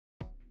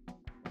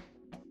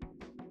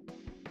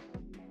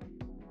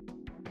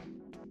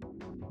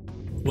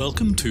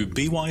Welcome to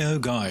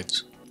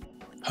byoguides,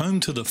 home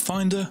to the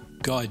Finder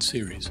guide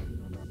series.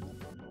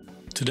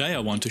 Today I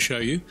want to show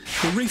you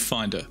the Reef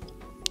Finder,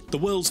 the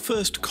world's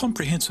first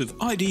comprehensive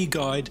ID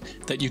guide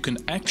that you can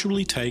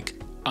actually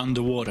take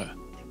underwater.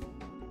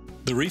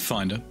 The Reef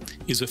Finder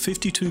is a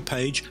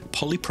 52-page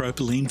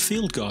polypropylene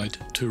field guide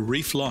to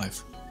reef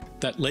life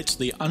that lets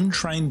the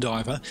untrained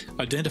diver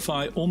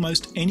identify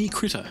almost any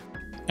critter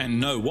and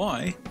know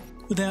why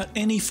without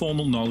any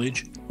formal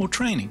knowledge or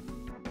training.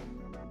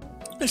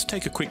 Let's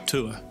take a quick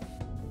tour.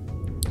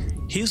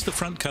 Here's the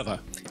front cover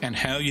and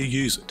how you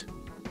use it.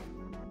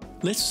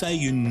 Let's say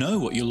you know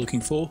what you're looking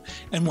for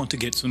and want to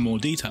get some more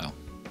detail.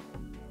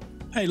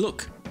 Hey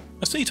look,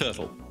 a sea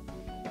turtle.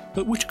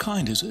 But which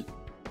kind is it?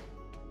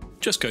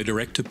 Just go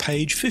direct to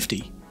page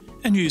 50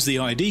 and use the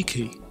ID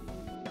key.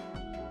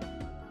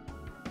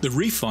 The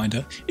Reef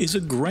Finder is a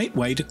great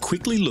way to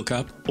quickly look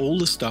up all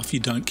the stuff you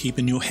don't keep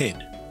in your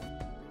head.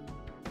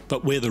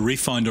 But where the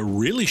Reef Finder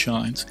really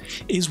shines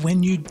is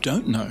when you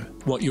don't know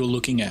what you're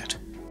looking at.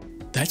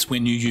 That's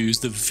when you use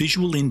the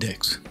visual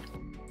index.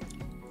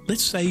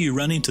 Let's say you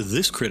run into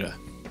this critter.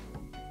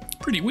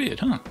 Pretty weird,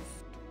 huh?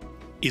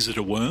 Is it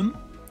a worm?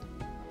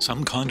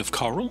 Some kind of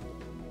coral?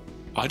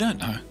 I don't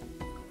know.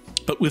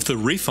 But with the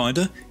Reef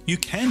Finder, you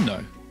can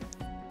know.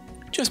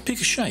 Just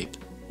pick a shape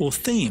or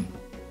theme.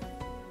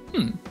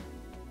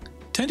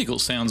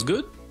 Tentacles sounds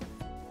good.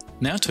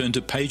 Now turn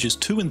to pages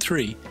 2 and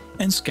 3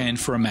 and scan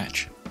for a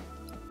match.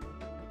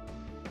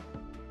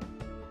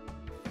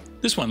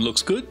 This one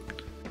looks good.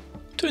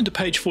 Turn to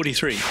page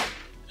 43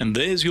 and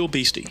there's your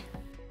beastie.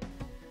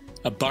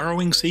 A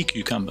burrowing sea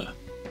cucumber.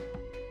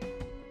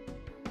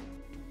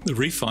 The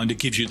Reef Finder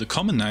gives you the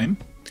common name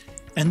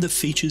and the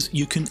features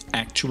you can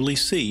actually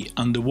see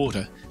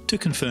underwater to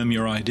confirm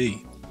your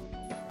ID.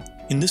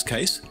 In this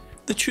case,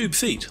 the tube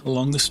feet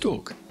along the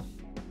stalk.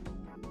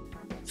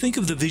 Think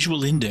of the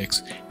visual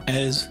index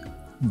as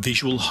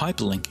visual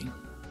hyperlinking.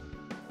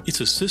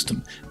 It's a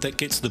system that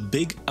gets the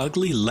big,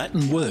 ugly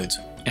Latin words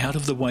out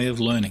of the way of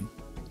learning,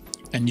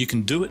 and you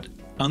can do it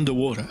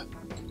underwater.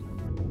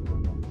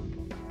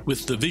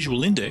 With the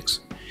visual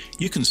index,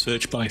 you can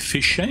search by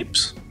fish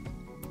shapes,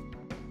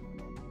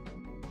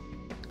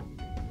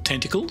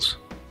 tentacles,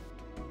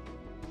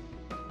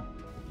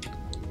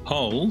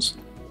 holes,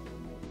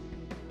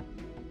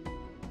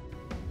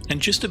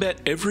 and just about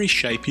every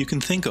shape you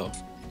can think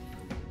of.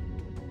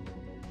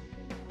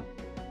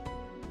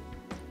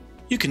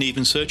 You can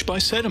even search by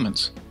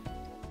sediments.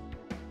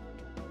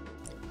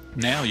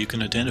 Now you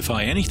can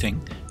identify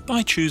anything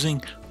by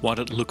choosing what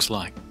it looks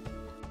like.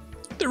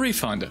 The Reef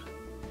Finder.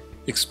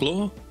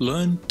 Explore,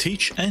 learn,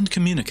 teach and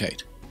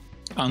communicate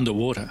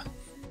underwater.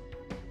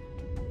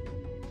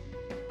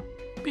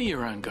 Be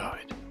your own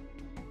guide.